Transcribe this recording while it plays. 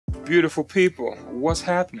beautiful people, what's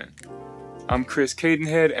happening? I'm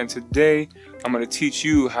Cadenhead, and today I'm going to teach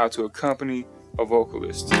you how to accompany a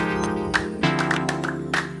vocalist.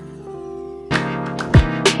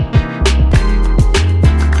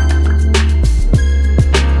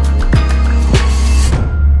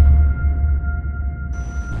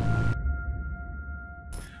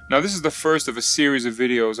 Now, this is the first of a series of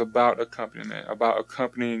videos about accompaniment, about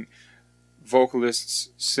accompanying vocalists,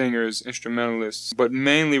 singers, instrumentalists, but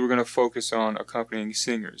mainly we're going to focus on accompanying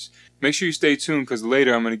singers. Make sure you stay tuned because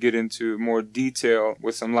later I'm going to get into more detail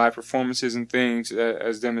with some live performances and things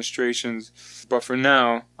as demonstrations. But for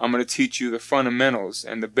now, I'm going to teach you the fundamentals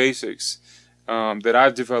and the basics that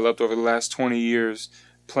I've developed over the last 20 years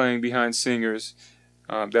playing behind singers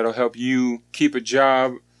that'll help you keep a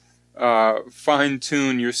job,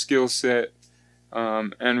 fine-tune your skill set,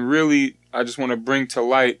 and really I just want to bring to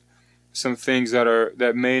light some things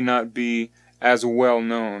that may not be as well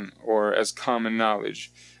known or as common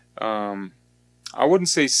knowledge. I wouldn't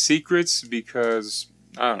say secrets because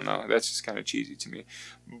I don't know, that's just kind of cheesy to me.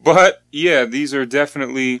 But yeah, these are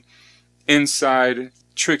definitely inside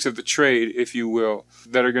tricks of the trade, if you will,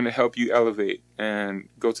 that are going to help you elevate and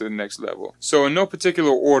go to the next level. So in no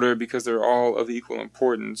particular order, because they're all of equal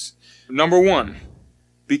importance. Number one,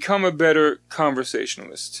 become a better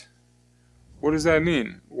conversationalist. What does that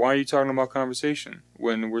mean? Why are you talking about conversation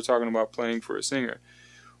when we're talking about playing for a singer?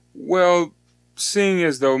 Well, seeing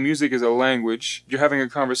as though music is a language, you're having a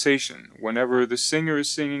conversation. Whenever the singer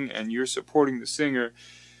is singing and you're supporting the singer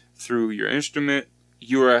through your instrument,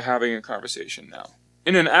 you are having a conversation now.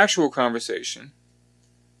 In an actual conversation,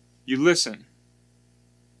 you listen.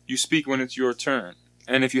 You speak when it's your turn.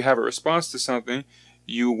 And if you have a response to something,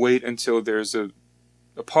 you wait until there's a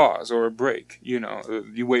pause or a break.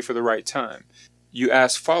 You wait for the right time. You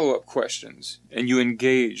ask follow-up questions and you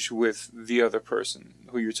engage with the other person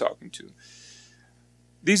who you're talking to.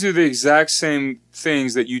 These are the exact same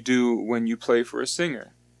things that you do when you play for a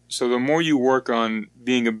singer. So the more you work on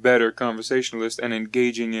being a better conversationalist and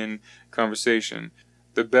engaging in conversation,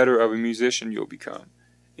 the better of a musician you'll become.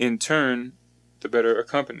 In turn, the better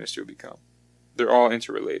accompanist you'll become. They're all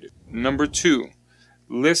interrelated. Number two,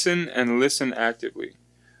 listen and listen actively.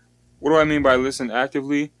 What do I mean by listen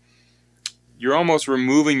actively? You're almost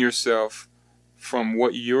removing yourself from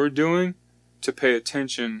what you're doing to pay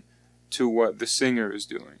attention to what the singer is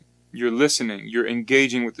doing. You're listening, you're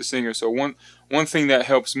engaging with the singer. So one thing that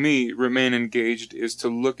helps me remain engaged is to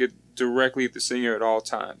look directly at the singer at all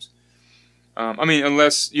times.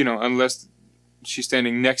 Unless she's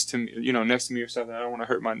standing next to me, next to me or something. I don't want to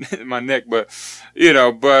hurt my neck, but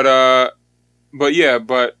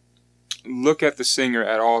look at the singer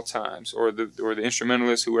at all times, or the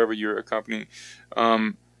instrumentalist, whoever you're accompanying.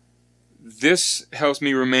 This helps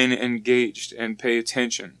me remain engaged and pay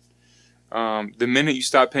attention. The minute you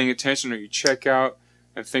stop paying attention or you check out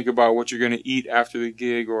and think about what you're going to eat after the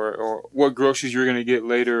gig or what groceries you're going to get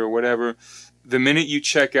later or whatever, the minute you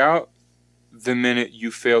check out, the minute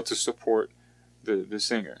you fail to support the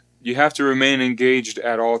singer. You have to remain engaged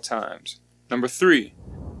at all times. Number three,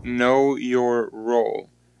 know your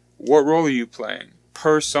role. What role are you playing?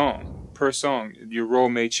 Per song, your role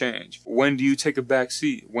may change. When do you take a back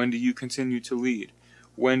seat? When do you continue to lead?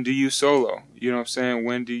 When do you solo? You know what I'm saying?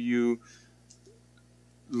 When do you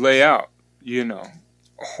lay out?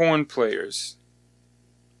 Horn players.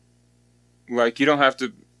 Like you don't have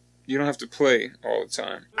to play all the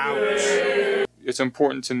time. Ouch. It's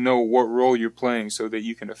important to know what role you're playing so that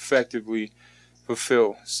you can effectively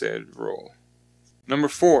fulfill said role. Number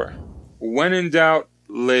four, when in doubt,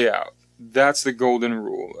 lay out. That's the golden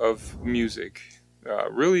rule of music.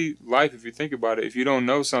 Really, life, if you think about it. If you don't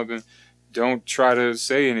know something, don't try to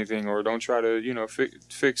say anything or don't try to,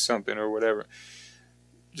 fix something or whatever.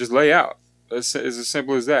 Just lay out. It's as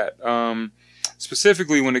simple as that.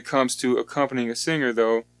 Specifically when it comes to accompanying a singer,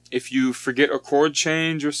 though, if you forget a chord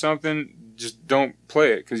change or something, just don't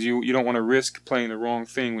play it because you don't want to risk playing the wrong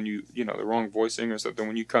thing when the wrong voicing or something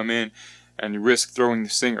when you come in and you risk throwing the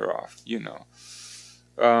singer off,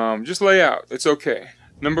 Just lay out. It's okay.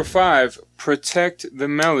 Number five, protect the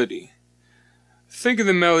melody. Think of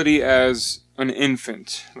the melody as an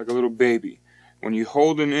infant, like a little baby. When you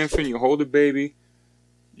hold an infant, you hold a baby,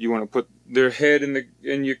 you want to put their head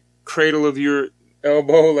in your cradle of your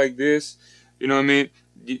elbow like this. You know what I mean?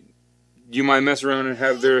 You might mess around and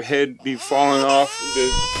have their head be falling off the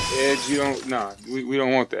edge. We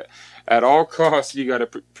don't want that. At all costs, you got to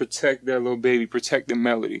protect that little baby, protect the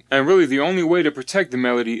melody. And really, the only way to protect the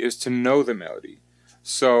melody is to know the melody.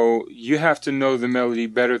 So you have to know the melody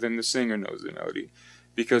better than the singer knows the melody.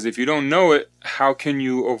 Because if you don't know it, how can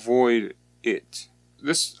you avoid it?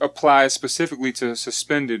 this applies specifically to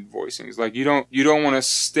suspended voicings. Like you don't want to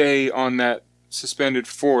stay on that suspended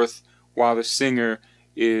fourth while the singer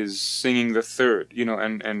is singing the third, you know,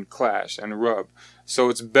 and clash and rub. So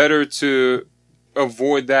it's better to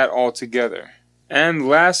avoid that altogether. And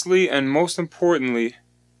lastly, and most importantly,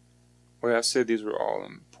 well, I said these were all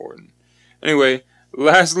important. Anyway,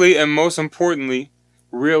 lastly and most importantly,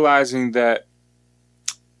 realizing that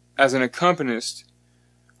as an accompanist,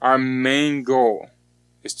 our main goal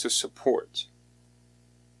is to support.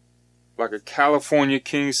 Like a California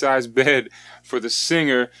king-size bed for the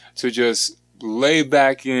singer to just lay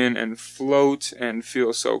back in and float and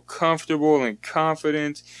feel so comfortable and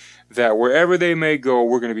confident that wherever they may go,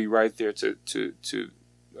 we're going to be right there to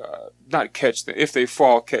not catch them. If they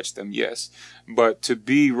fall, catch them, yes. But to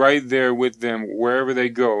be right there with them wherever they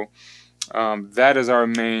go, that is our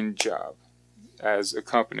main job as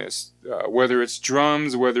accompanists. Whether it's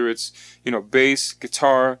drums, whether it's, you know, bass,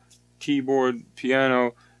 guitar, keyboard,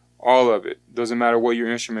 piano, all of it. Doesn't matter what your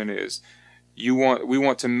instrument is. We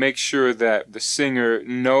want to make sure that the singer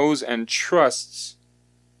knows and trusts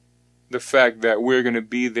the fact that we're going to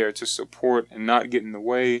be there to support and not get in the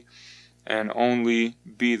way, and only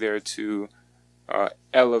be there to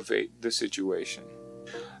elevate the situation.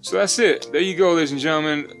 So that's it. There you go, ladies and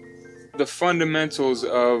gentlemen. The fundamentals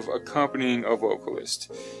of accompanying a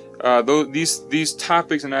vocalist. These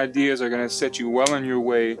topics and ideas are going to set you well on your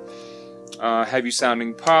way, have you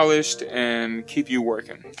sounding polished, and keep you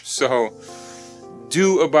working. So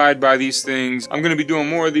do abide by these things. I'm going to be doing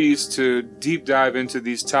more of these to deep dive into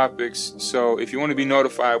these topics. So if you want to be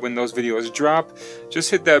notified when those videos drop, just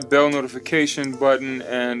hit that bell notification button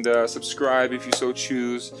and subscribe if you so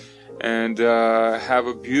choose. And have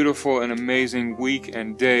a beautiful and amazing week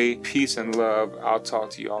and day. Peace and love. I'll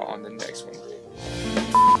talk to y'all on the next one.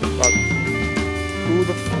 Who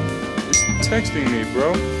the f is texting me,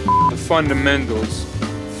 bro? The fundamentals.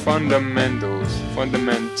 Fundamentals.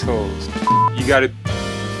 You gotta...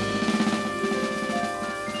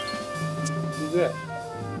 Who's that?